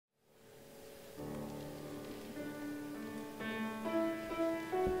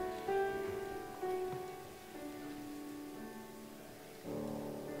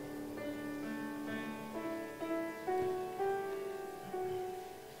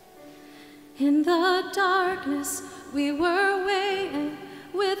In the darkness we were waiting,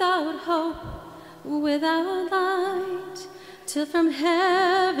 without hope, without light, till from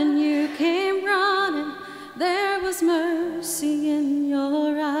heaven you came running. There was mercy in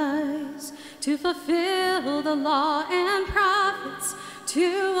your eyes, to fulfill the law and prophets.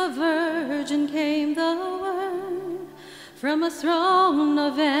 To a virgin came the word, from a throne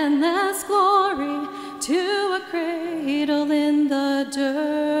of endless glory to a cradle in the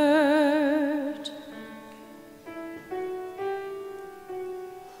dirt.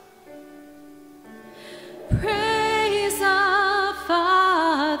 Praise the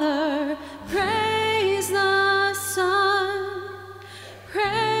Father, praise the Son,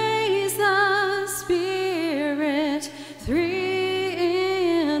 praise the Spirit, three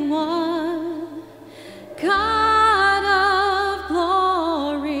in one. God of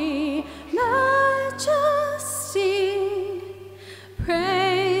glory, majesty,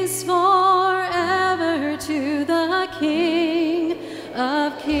 praise forever to the King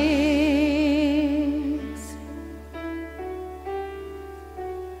of Kings.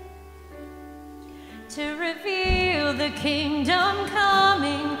 To reveal the kingdom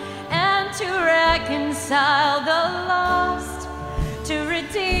coming and to reconcile the lost, to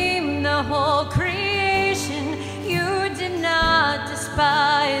redeem the whole creation, you did not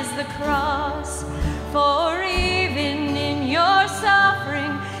despise the cross. For even in your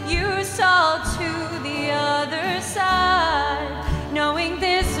suffering, you saw to the other side. Knowing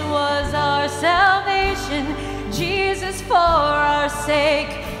this was our salvation, Jesus, for our sake,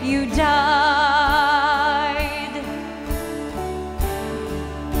 you died.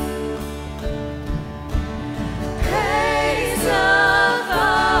 Praise the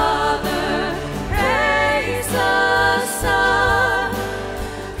Father, praise the Son,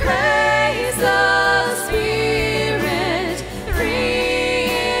 praise the Spirit, three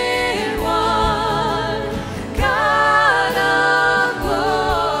in one. God of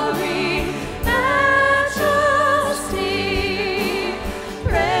glory, majesty,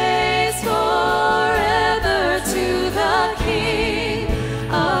 praise forever to the King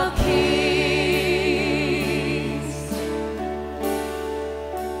of Kings.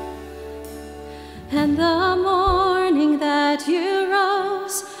 And the morning that you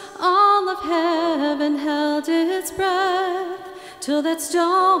rose, all of heaven held its breath, till that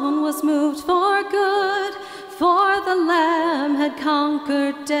stone was moved for good, for the Lamb had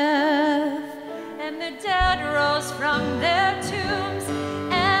conquered death. And the dead rose from their tombs,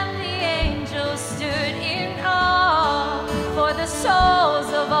 and the angels stood in awe, for the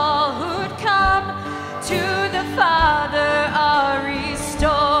souls of all who'd come to the Father are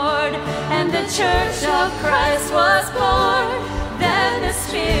restored. And the church of Christ was born, then the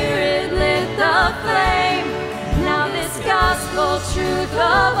Spirit lit the flame. Now this gospel truth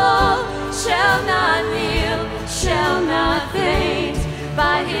of all shall not kneel, shall not faint.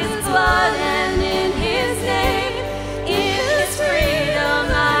 By his blood and in his name, in his freedom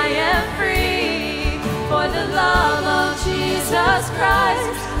I am free. For the love of Jesus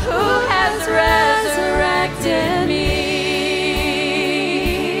Christ, who has resurrected me.